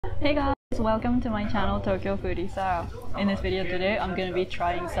Hey guys, welcome to my channel Tokyo Foodie. So in this video today I'm going to be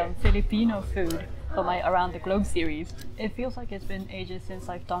trying some Filipino food for my Around the Globe series. It feels like it's been ages since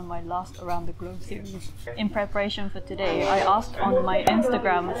I've done my last Around the Globe series. In preparation for today, I asked on my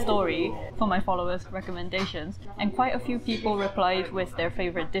Instagram story for my followers' recommendations, and quite a few people replied with their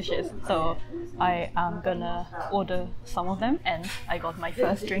favorite dishes. So I am gonna order some of them, and I got my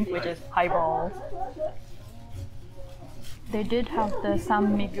first drink, which is highball. They did have the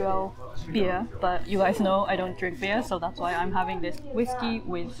San Miguel beer, but you guys know I don't drink beer, so that's why I'm having this whiskey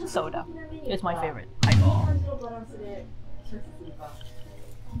with soda. It's my favorite. Highball.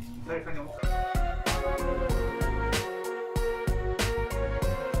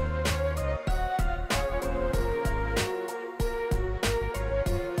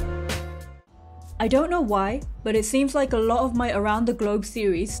 I don't know why, but it seems like a lot of my Around the Globe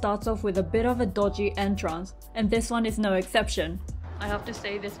series starts off with a bit of a dodgy entrance, and this one is no exception. I have to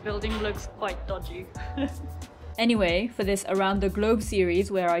say this building looks quite dodgy. Anyway, for this Around the Globe series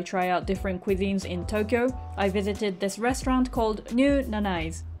where I try out different cuisines in Tokyo, I visited this restaurant called New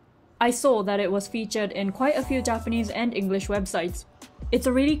Nanay's. I saw that it was featured in quite a few Japanese and English websites. It's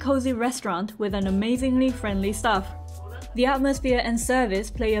a really cozy restaurant with an amazingly friendly staff. The atmosphere and service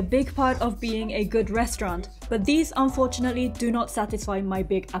play a big part of being a good restaurant, but these unfortunately do not satisfy my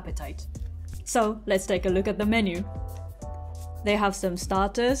big appetite. So let's take a look at the menu. They have some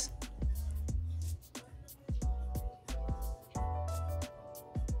starters,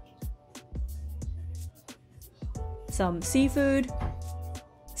 some seafood,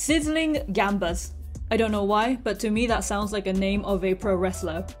 sizzling gambas. I don't know why, but to me that sounds like a name of a pro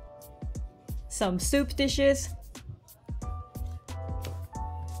wrestler. Some soup dishes,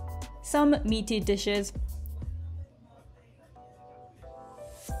 some meaty dishes,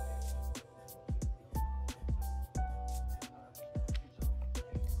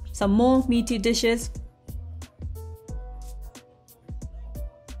 some more meaty dishes,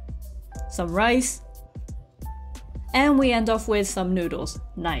 some rice, and we end off with some noodles.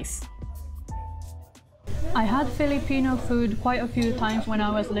 Nice. I had Filipino food quite a few times when I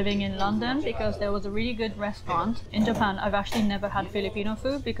was living in London because there was a really good restaurant. In Japan, I've actually never had Filipino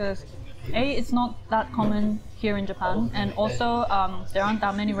food because A, it's not that common here in Japan, and also there aren't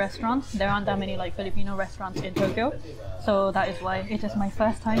that many restaurants. There aren't that many like Filipino restaurants in Tokyo. So that is why it is my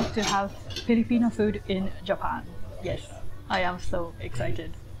first time to have Filipino food in Japan. Yes, I am so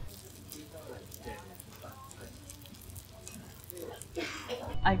excited.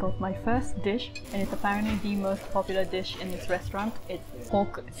 I got my first dish, and it's apparently the most popular dish in this restaurant. It's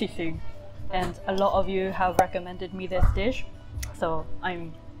pork sisig, and a lot of you have recommended me this dish, so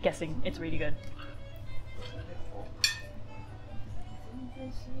I'm guessing it's really good.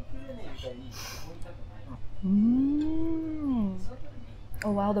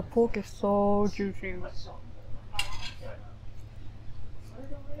 Oh wow, the pork is so juicy.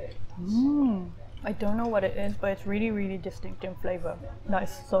 I don't know what it is, but it's really distinct in flavor. That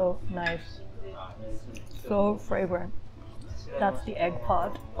is so nice. So fragrant. That's the egg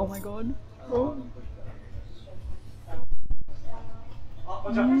part. Oh my god. Oh.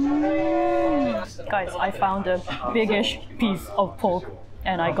 Guys, I found a biggish piece of pork,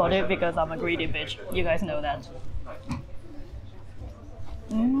 and I got it because I'm a greedy bitch. You guys know that.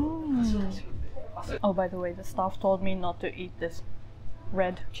 Oh, by the way, the staff told me not to eat this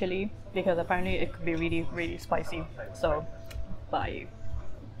red chili because apparently it could be really spicy. So, bye.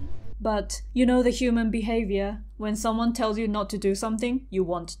 But you know the human behavior. When someone tells you not to do something, you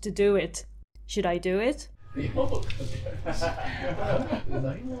want to do it. Should I do it?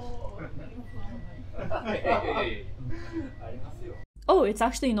 Oh, it's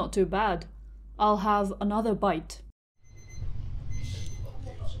actually not too bad. I'll have another bite.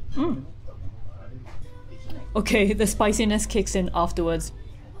 Okay, the spiciness kicks in afterwards.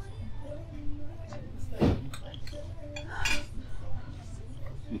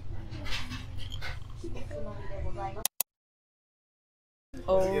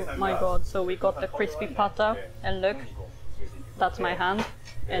 Oh my god, so we got the crispy pata, and look, that's my hand,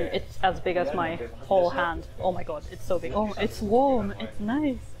 and it's as big as my whole hand. Oh my god, it's so big. Oh, it's warm, it's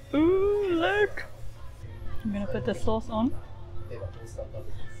nice. Ooh, look! I'm gonna put the sauce on.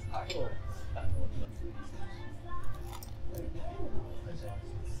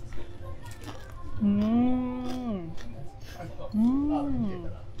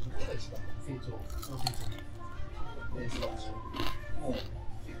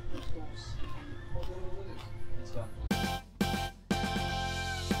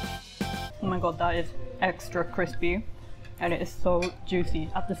 Oh my god, that is extra crispy, and it is so juicy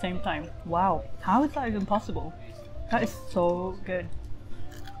at the same time. Wow, how is that even possible? That is so good.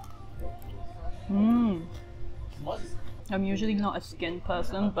 Mmm. I'm usually not a skin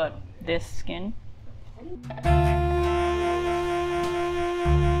person, but this skin.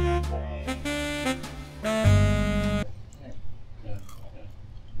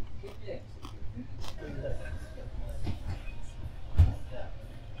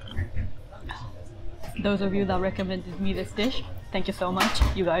 Those of you that recommended me this dish, thank you so much.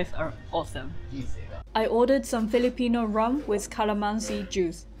 You guys are awesome. I ordered some Filipino rum with calamansi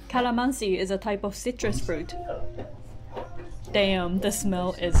juice. Calamansi is a type of citrus fruit. Damn, the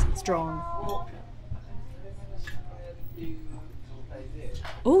smell is strong.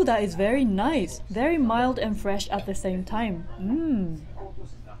 Oh, that is very nice. Very mild and fresh at the same time. Mmm.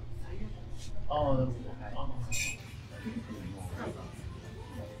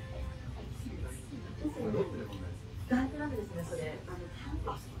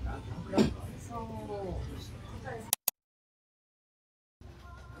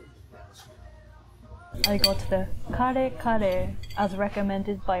 I got the kare as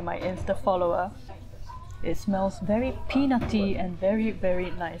recommended by my Insta follower. It smells very peanutty and very,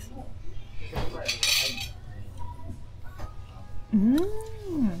 very nice.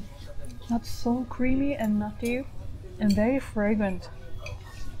 Mmm, that's so creamy and nutty and very fragrant.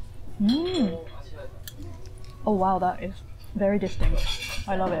 Mmm. Oh wow, that is very distinct.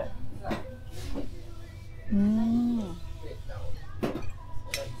 I love it. Mmm.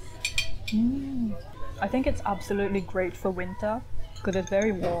 Mmm. I think it's absolutely great for winter because it's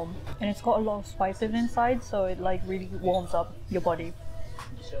very warm and it's got a lot of spices inside, so it like really warms up your body.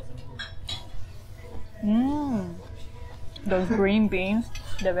 Mmm. Those green beans,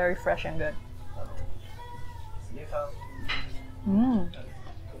 they're very fresh and good. Mmm.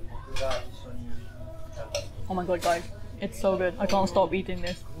 Oh my god, guys, it's so good. I can't stop eating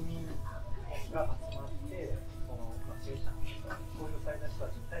this.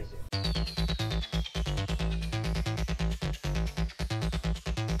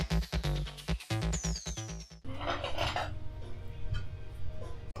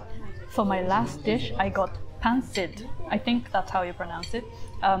 For my last dish, I got pancit. I think that's how you pronounce it.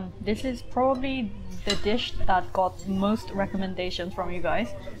 This is probably the dish that got most recommendations from you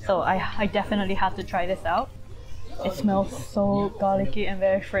guys, so I definitely had to try this out. It smells so garlicky and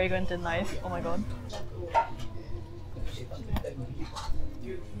very fragrant and nice. Oh my god.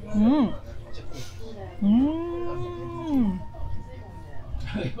 Mmm. Mmm.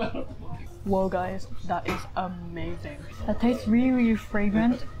 Whoa guys, that is amazing. That tastes really, really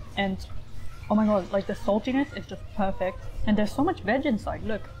fragrant, and oh my god, like the saltiness is just perfect. And there's so much veg inside,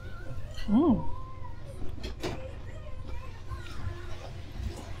 look. Mmm.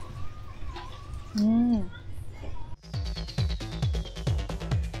 Mmm.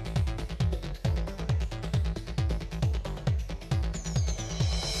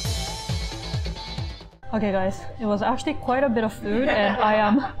 Okay guys, it was actually quite a bit of food and I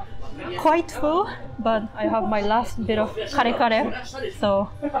am quite full, but I have my last bit of kare, so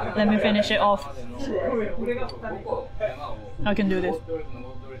let me finish it off. I can do this.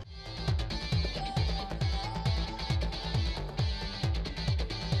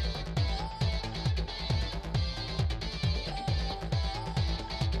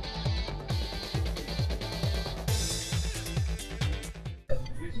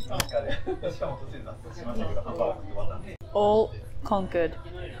 All conquered.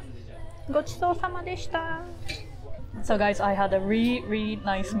 ごちそうさまでした. So guys, I had a really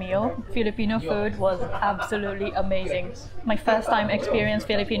nice meal. Filipino food was absolutely amazing. My first time experience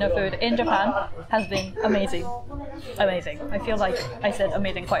Filipino food in Japan has been amazing. Amazing. I feel like I said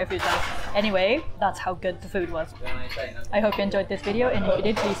amazing quite a few times. Anyway, that's how good the food was. I hope you enjoyed this video, and if you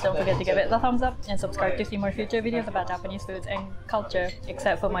did, please don't forget to give it a thumbs up and subscribe to see more future videos about Japanese foods and culture,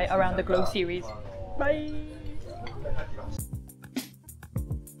 except for my Around the Globe series. Bye!